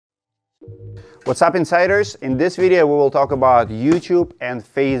What's up, insiders? In this video we will talk about YouTube and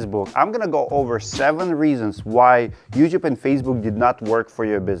Facebook. I'm gonna go over 7 reasons why YouTube and Facebook did not work for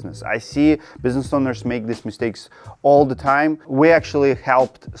your business. I see business owners make these mistakes all the time. We actually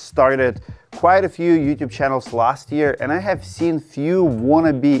helped started quite a few YouTube channels last year, and I have seen few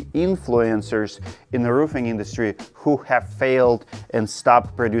wannabe influencers in the roofing industry who have failed and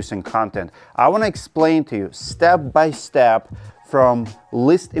stopped producing content. I want to explain to you step by step from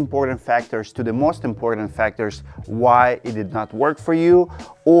least important factors to the most important factors why it did not work for you,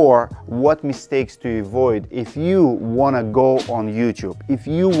 or what mistakes to avoid if you want to go on YouTube, if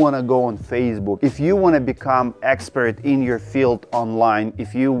you want to go on Facebook, if you want to become expert in your field online,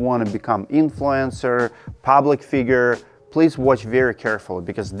 if you want to become influencer, public figure. Please watch very carefully,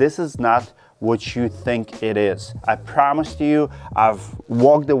 because this is not what you think it is. I promise you, I've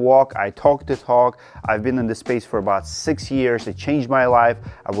walked the walk, I talked the talk. I've been in this space for about 6 years. It changed my life.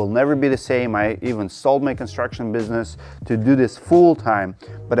 I will never be the same. I even sold my construction business to do this full time.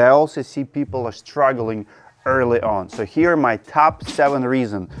 But I also see people are struggling early on. So here are my top 7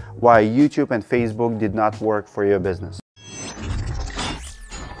 reasons why YouTube and Facebook did not work for your business.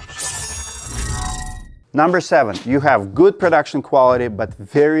 Number 7, you have good production quality but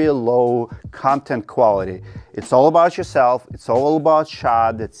very low content quality. It's all about yourself, it's all about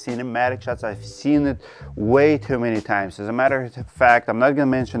shot, that's cinematic shots. I've seen it way too many times. As a matter of fact, I'm not gonna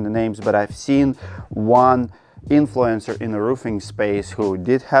mention the names, but I've seen one influencer in the roofing space who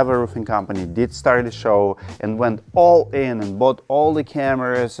did have a roofing company, did start a show, and went all in and bought all the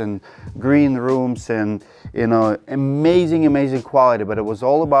cameras and green rooms and, you know, amazing quality. But it was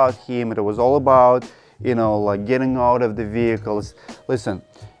all about him, it was all about, you know, like getting out of the vehicles. Listen,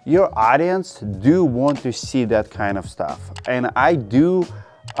 your audience do want to see that kind of stuff, and I do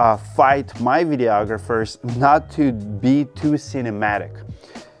fight my videographers not to be too cinematic.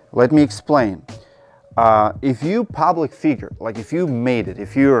 Let me explain. If you public figure, like if you made it,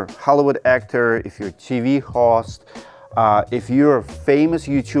 if you're a Hollywood actor, if you're a TV host, if you're a famous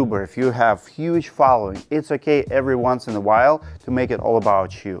YouTuber, if you have huge following, it's okay every once in a while to make it all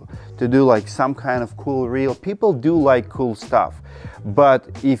about you, to do like some kind of cool reel. People do like cool stuff, but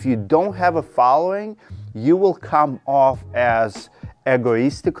if you don't have a following, you will come off as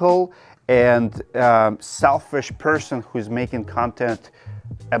egoistical and selfish person who's making content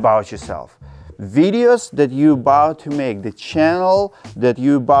about yourself. Videos that you're about to make, the channel that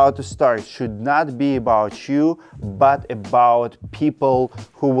you're about to start, should not be about you, but about people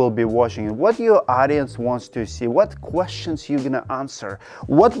who will be watching it. What your audience wants to see, what questions you're gonna answer,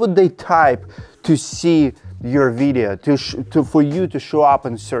 what would they type to see your video, for you to show up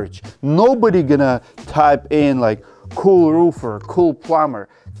in search. Nobody gonna type in like cool roofer, cool plumber.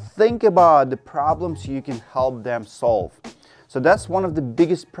 Think about the problems you can help them solve. So that's one of the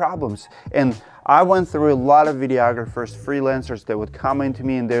biggest problems. And I went through a lot of videographers, freelancers that would come into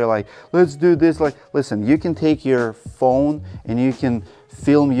me and they're like, let's do this. Like, listen, you can take your phone and you can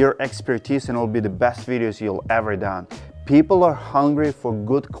film your expertise and it'll be the best videos you'll ever done. People are hungry for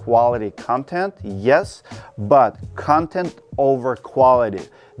good quality content, yes, but content over quality.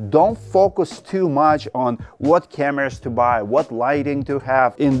 Don't focus too much on what cameras to buy, what lighting to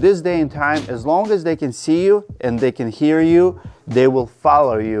have. In this day and time, as long as they can see you and they can hear you, they will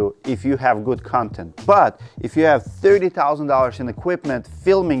follow you if you have good content. But if you have $30,000 in equipment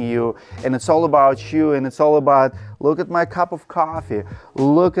filming you and it's all about you and it's all about, look at my cup of coffee,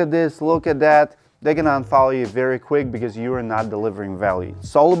 look at this, look at that, they're gonna unfollow you very quick because you are not delivering value.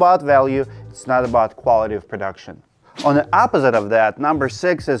 It's all about value, it's not about quality of production. On the opposite of that, number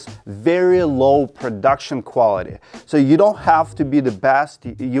 6 is very low production quality. So you don't have to be the best,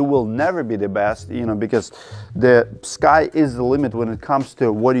 you will never be the best, you know, because the sky is the limit when it comes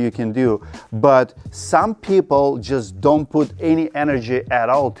to what you can do. But some people just don't put any energy at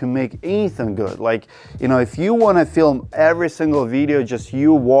all to make anything good. Like, you know, if you want to film every single video just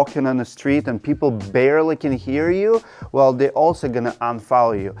you walking on the street and people barely can hear you, well, they're also gonna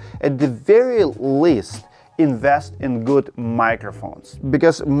unfollow you. At the very least, invest in good microphones,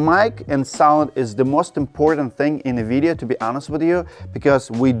 because mic and sound is the most important thing in a video, to be honest with you,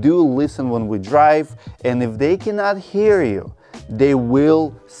 because we do listen when we drive, and if they cannot hear you, they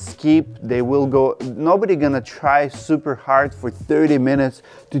will skip, they will go. Nobody gonna try super hard for 30 minutes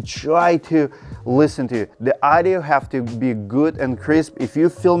to try to listen to you. The audio have to be good and crisp. If you're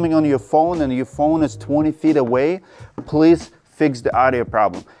filming on your phone and your phone is 20 feet away, please fix the audio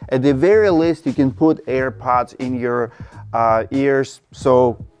problem. At the very least, you can put AirPods in your ears,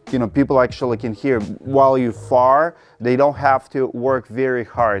 so you know people actually can hear while you're far. They don't have to work very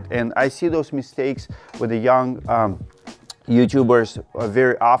hard. And I see those mistakes with the young YouTubers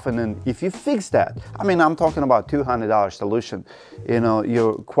very often, and if you fix that, I mean, I'm talking about $200 solution, you know,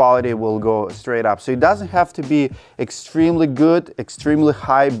 your quality will go straight up. So it doesn't have to be extremely good, extremely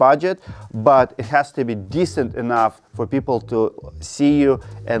high budget, but it has to be decent enough for people to see you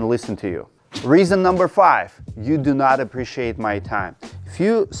and listen to you. Reason number 5, you do not appreciate my time. If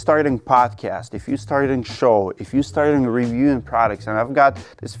you starting podcast, if you starting show, if you starting reviewing products, and I've got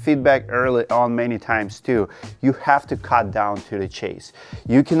this feedback early on many times too, you have to cut down to the chase.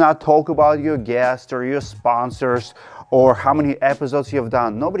 You cannot talk about your guests or your sponsors or how many episodes you've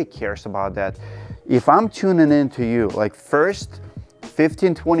done. Nobody cares about that. If I'm tuning in to you, like first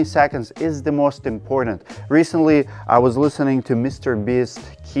 15-20 seconds is the most important. Recently, I was listening to Mr. Beast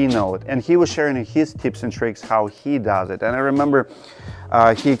keynote, and he was sharing his tips and tricks how he does it. And I remember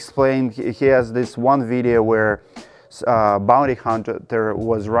he explained he has this one video where bounty hunter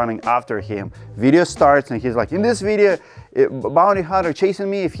was running after him. Video starts and he's like, in this video, bounty hunter chasing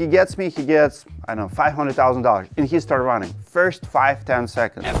me. If he gets me, he gets, I don't know, $500,000. And he started running. First 5-10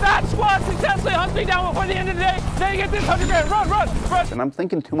 seconds. If that squad successfully hunts me down before the end of the day, then you get this 100 grand. Run, run, run. And I'm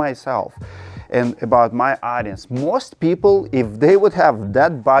thinking to myself and about my audience, most people, if they would have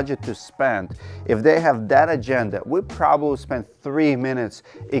that budget to spend, if they have that agenda, we probably spend 3 minutes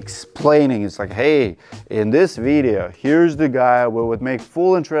explaining. It's like, hey, in this video, here's the guy. We would make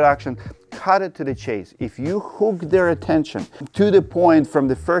full introduction. Cut it to the chase. If you hook their attention to the point from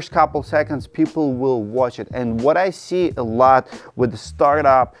the first couple seconds, people will watch it. And what I see a lot with the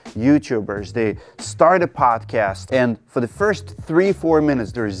startup YouTubers, they start a podcast and for the first 3-4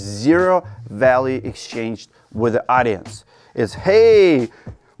 minutes, there's zero value exchanged with the audience. It's, hey,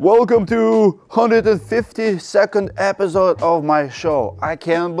 welcome to 152nd episode of my show. I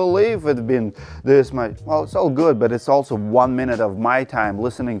can't believe it's been this much. Well, it's all good, but it's also 1 minute of my time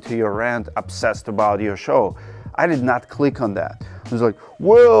listening to your rant obsessed about your show. I did not click on that. I was like,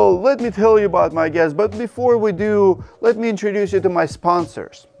 well, let me tell you about my guest, but before we do, let me introduce you to my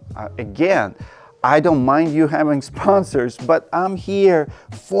sponsors. Again, I don't mind you having sponsors, but I'm here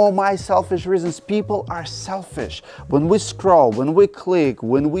for my selfish reasons. People are selfish. When we scroll, when we click,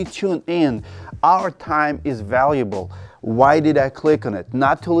 when we tune in, our time is valuable. Why did I click on it?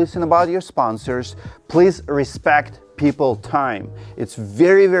 Not to listen about your sponsors. Please respect people's time. It's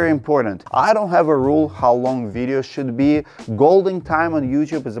very, very important. I don't have a rule how long videos should be. Golden time on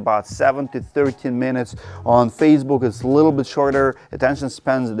YouTube is about 7 to 13 minutes. On Facebook, it's a little bit shorter. Attention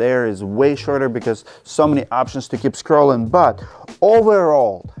spans there is way shorter because so many options to keep scrolling. But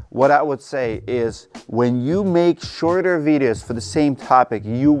overall, what I would say is when you make shorter videos for the same topic,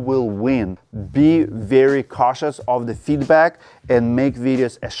 you will win. Be very cautious of the feedback and make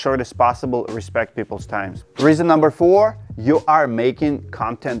videos as short as possible. Respect people's times. Reason number 4, you are making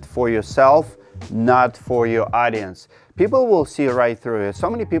content for yourself, not for your audience. People will see right through it. So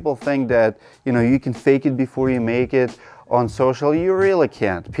many people think that, you know, you can fake it before you make it. On social, you really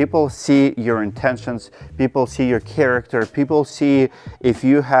can't. People see your intentions, people see your character, people see if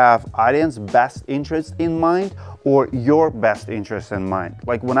you have audience best interest in mind or your best interest in mind.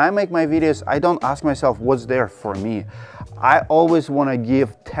 Like when I make my videos, I don't ask myself what's there for me. I always want to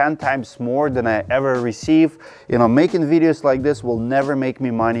give 10 times more than I ever receive. You know, making videos like this will never make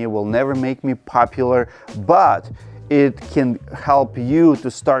me money, will never make me popular, but it can help you to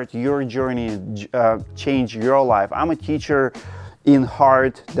start your journey, change your life. I'm a teacher in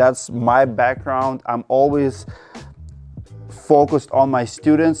heart. That's my background. I'm always focused on my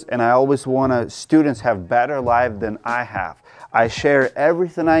students, and I always want students have better life than I have. I share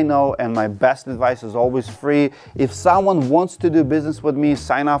everything I know, and my best advice is always free. If someone wants to do business with me,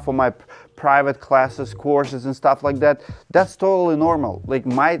 sign up for my private classes, courses, and stuff like that. That's totally normal. Like,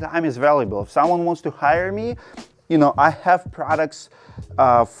 my time is valuable. If someone wants to hire me, you know, I have products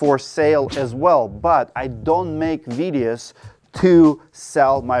for sale as well, but I don't make videos to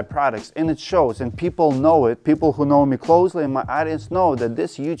sell my products, and it shows, and people know it. People who know me closely and my audience know that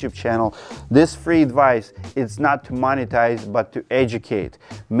this YouTube channel, this free advice, it's not to monetize but to educate.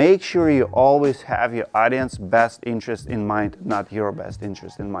 Make sure you always have your audience best interest in mind, not your best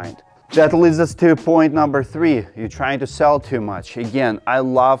interest in mind. That leads us to point number 3. You're trying to sell too much. Again, I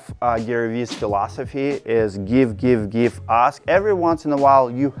love Gary Vee's philosophy is give, give, give, ask. Every once in a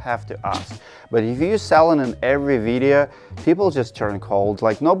while, you have to ask. But if you're selling in every video, people just turn cold.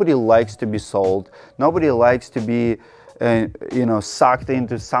 Like, nobody likes to be sold. Nobody likes to be you know, sucked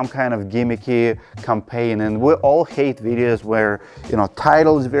into some kind of gimmicky campaign. And we all hate videos where, you know,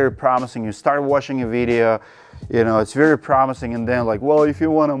 title is very promising. You start watching a video, you know, it's very promising, and then like, well, if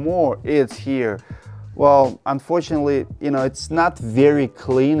you want more, it's here. Well, unfortunately, you know, it's not very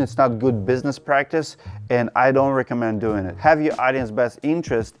clean, it's not good business practice, and I don't recommend doing it. Have your audience best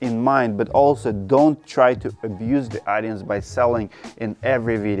interest in mind, but also don't try to abuse the audience by selling in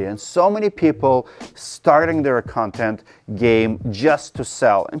every video. And so many people starting their content game just to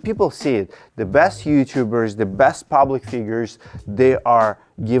sell, and people see it. The best YouTubers, the best public figures, they are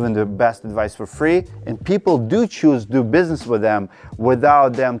given the best advice for free, and people do choose to do business with them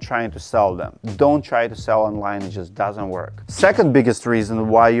without them trying to sell them. Don't try to sell online, it just doesn't work. Second biggest reason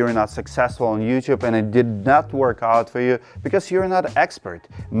why you're not successful on YouTube and it did not work out for you, because you're not an expert.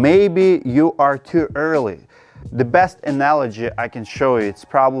 Maybe you are too early. The best analogy I can show you, it's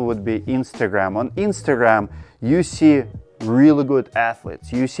probably would be Instagram. On Instagram, you see really good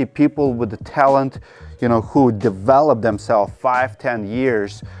athletes. You see people with the talent, you know, who develop themselves 5-10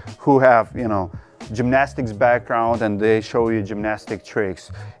 years, who have, you know, gymnastics background, and they show you gymnastic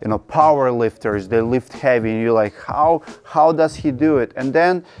tricks. You know, power lifters, they lift heavy, and you're like, how does he do it? And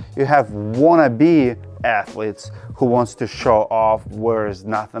then you have wannabe athletes who wants to show off where there's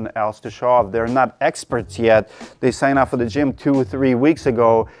nothing else to show off. They're not experts yet. They sign up for the gym 2 or 3 weeks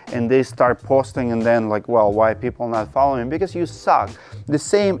ago, and they start posting, and then like, well, why people not following? Because you suck. The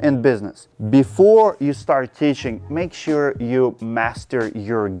same in business. Before you start teaching, make sure you master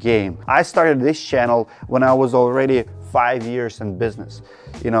your game. I started this channel when I was already 5 years in business.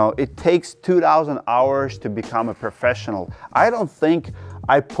 You know, it takes 2,000 hours to become a professional. I don't think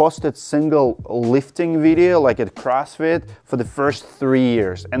I posted single lifting video like at CrossFit for the first 3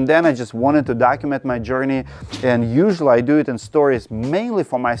 years, and then I just wanted to document my journey, and usually I do it in stories mainly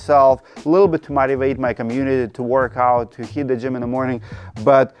for myself, a little bit to motivate my community to work out, to hit the gym in the morning,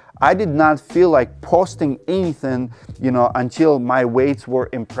 but I did not feel like posting anything, you know, until my weights were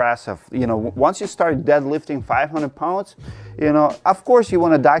impressive. You know, once you start deadlifting 500 pounds, you know, of course you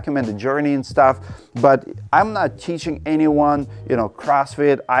want to document the journey and stuff, but I'm not teaching anyone, you know,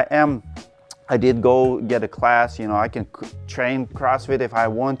 CrossFit. I did go get a class, you know, I can train CrossFit if I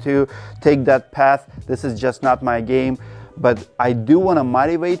want to, take that path. This is just not my game. But I do want to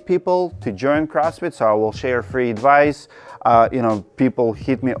motivate people to join CrossFit, so I will share free advice. You know, people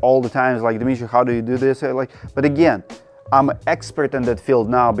hit me all the time, like, Dimitri, how do you do this? But again, I'm an expert in that field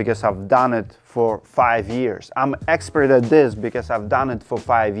now because I've done it for 5 years. I'm expert at this because I've done it for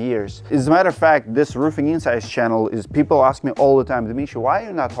 5 years. As a matter of fact, this Roofing Insights channel is, people ask me all the time, Dimitri, why are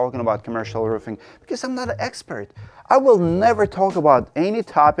you not talking about commercial roofing? Because I'm not an expert. I will never talk about any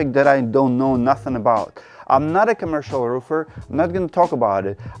topic that I don't know nothing about. I'm not a commercial roofer. I'm not going to talk about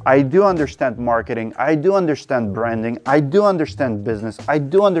it. I do understand marketing. I do understand branding. I do understand business. I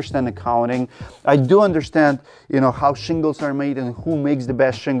do understand accounting. I do understand, you know, how shingles are made and who makes the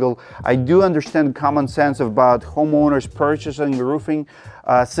best shingle. I do understand common sense about homeowners purchasing a roofing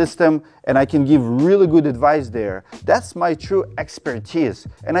system, and I can give really good advice there. That's my true expertise,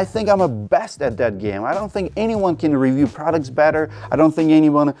 and I think I'm a best at that game. I don't think anyone can review products better. I don't think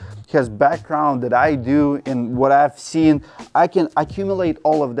anyone has background that I do in what I've seen. I can accumulate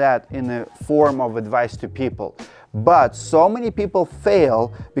all of that in a form of advice to people. But so many people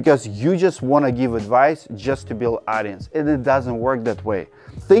fail because you just want to give advice just to build audience, and it doesn't work that way.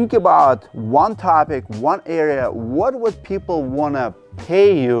 Think about one topic, one area. What would people want to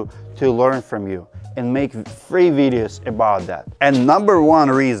pay you to learn from you, and make free videos about that. And number one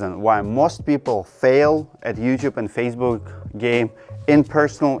reason why most people fail at YouTube and Facebook game, in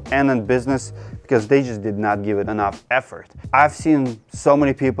personal and in business, because they just did not give it enough effort. I've seen so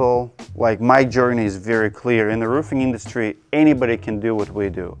many people, like, my journey is very clear. In the roofing industry, anybody can do what we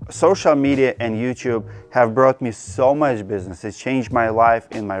do. Social media and YouTube have brought me so much business. It's changed my life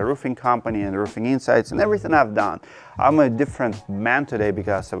in my roofing company and Roofing Insights and everything I've done. I'm a different man today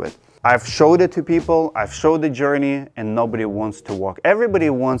because of it. I've showed it to people, I've showed the journey, and nobody wants to walk.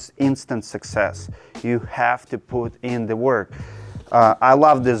 Everybody wants instant success. You have to put in the work. I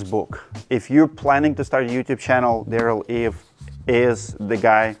love this book. If you're planning to start a YouTube channel, Daryl Eve is the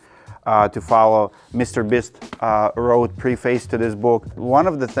guy to follow. Mr. Beast wrote preface to this book. One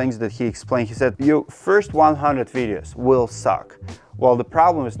of the things that he explained, he said, your first 100 videos will suck. Well, the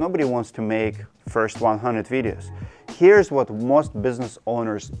problem is nobody wants to make first 100 videos. Here's what most business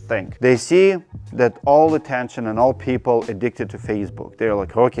owners think. They see that all attention and all people addicted to Facebook. They're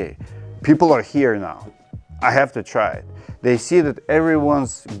like, okay, people are here now. I have to try it. They see that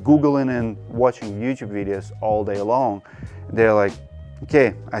everyone's Googling and watching YouTube videos all day long. They're like,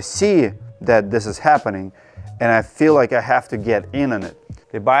 okay, I see that this is happening and I feel like I have to get in on it.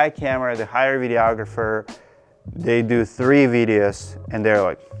 They buy a camera, they hire a videographer, they do 3 videos and they're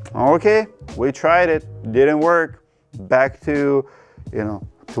like, okay, we tried it, didn't work. Back to, you know,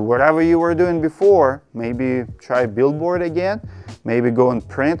 to whatever you were doing before. Maybe try billboard again, maybe go and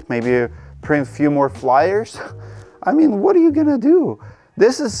print, maybe print a few more flyers? I mean, what are you gonna do?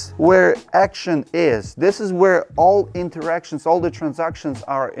 This is where action is. This is where all interactions, all the transactions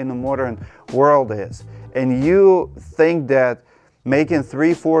are in the modern world is. And you think that making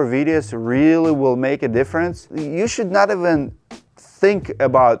 3-4 videos really will make a difference? You should not even think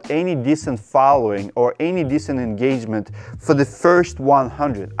about any decent following or any decent engagement for the first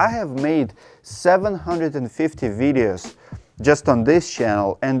 100. I have made 750 videos just on this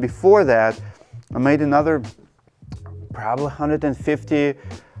channel, and before that I made another probably 150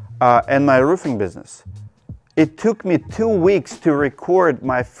 in my roofing business. It took me 2 weeks to record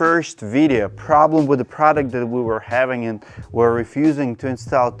my first video, problem with the product that we were having and were refusing to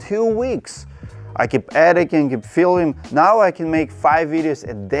install. 2 weeks. I keep editing, keep filming. Now I can make 5 videos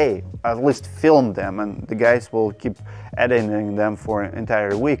a day, at least film them, and the guys will keep editing them for an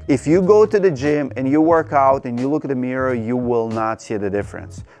entire week. If you go to the gym and you work out and you look at the mirror, you will not see the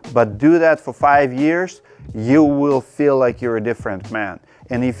difference. But do that for 5 years, you will feel like you're a different man.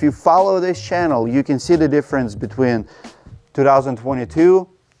 And if you follow this channel, you can see the difference between 2022,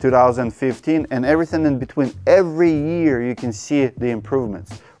 2015, and everything in between. Every year you can see the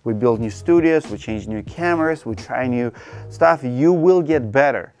improvements. We build new studios, we change new cameras, we try new stuff. You will get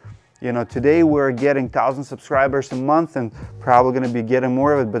better. You know, today we're getting 1,000 subscribers a month and probably going to be getting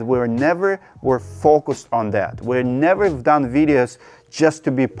more of it, but we're focused on that. We're never done videos just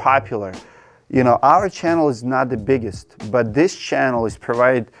to be popular. You know, our channel is not the biggest, but this channel is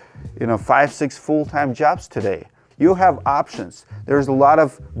provide, 5-6 full-time jobs today. You have options. There's a lot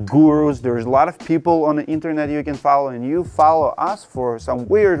of gurus, there's a lot of people on the internet you can follow, and you follow us for some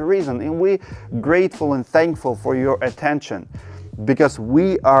weird reason, and we're grateful and thankful for your attention because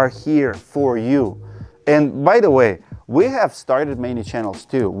we are here for you. And by the way, we have started many channels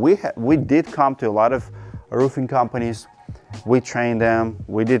too. We did come to a lot of roofing companies. We trained them.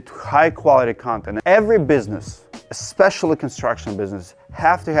 We did high quality content. Every business, especially construction business,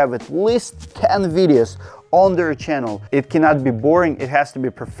 have to have at least 10 videos on their channel. It cannot be boring. It has to be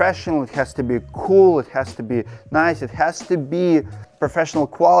professional. It has to be cool. It has to be nice. It has to be professional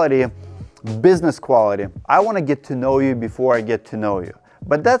quality, business quality. I want to get to know you before I get to know you.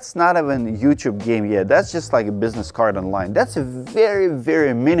 But that's not even a YouTube game yet. That's just like a business card online. That's a very,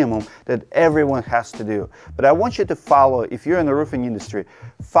 very minimum that everyone has to do. But I want you to follow, if you're in the roofing industry,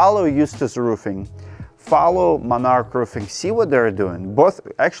 follow Eustace Roofing, follow Monarch Roofing, see what they're doing. Both,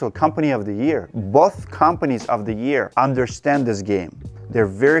 actually, company of the year. Both companies of the year understand this game. They're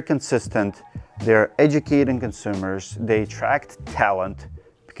very consistent. They're educating consumers. They attract talent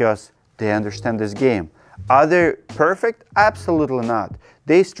because they understand this game. Are they perfect? Absolutely not.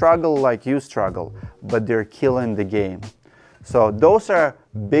 They struggle like you struggle, but they're killing the game. So those are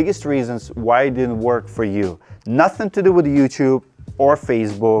biggest reasons why it didn't work for you. Nothing to do with YouTube or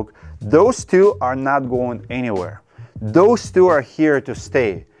Facebook. Those two are not going anywhere. Those two are here to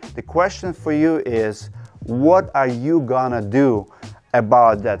stay. The question for you is, what are you gonna do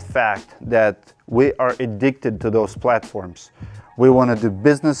about that fact that we are addicted to those platforms? We want to do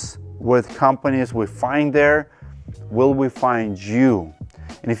business with companies we find there. Will we find you?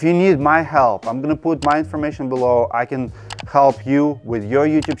 And if you need my help, I'm gonna put my information below. I can help you with your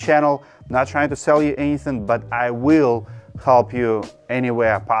YouTube channel. I'm not trying to sell you anything, but I will help you any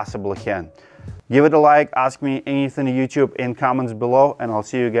way I possibly can. Give it a like, ask me anything on YouTube in comments below, and I'll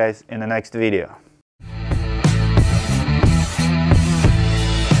see you guys in the next video.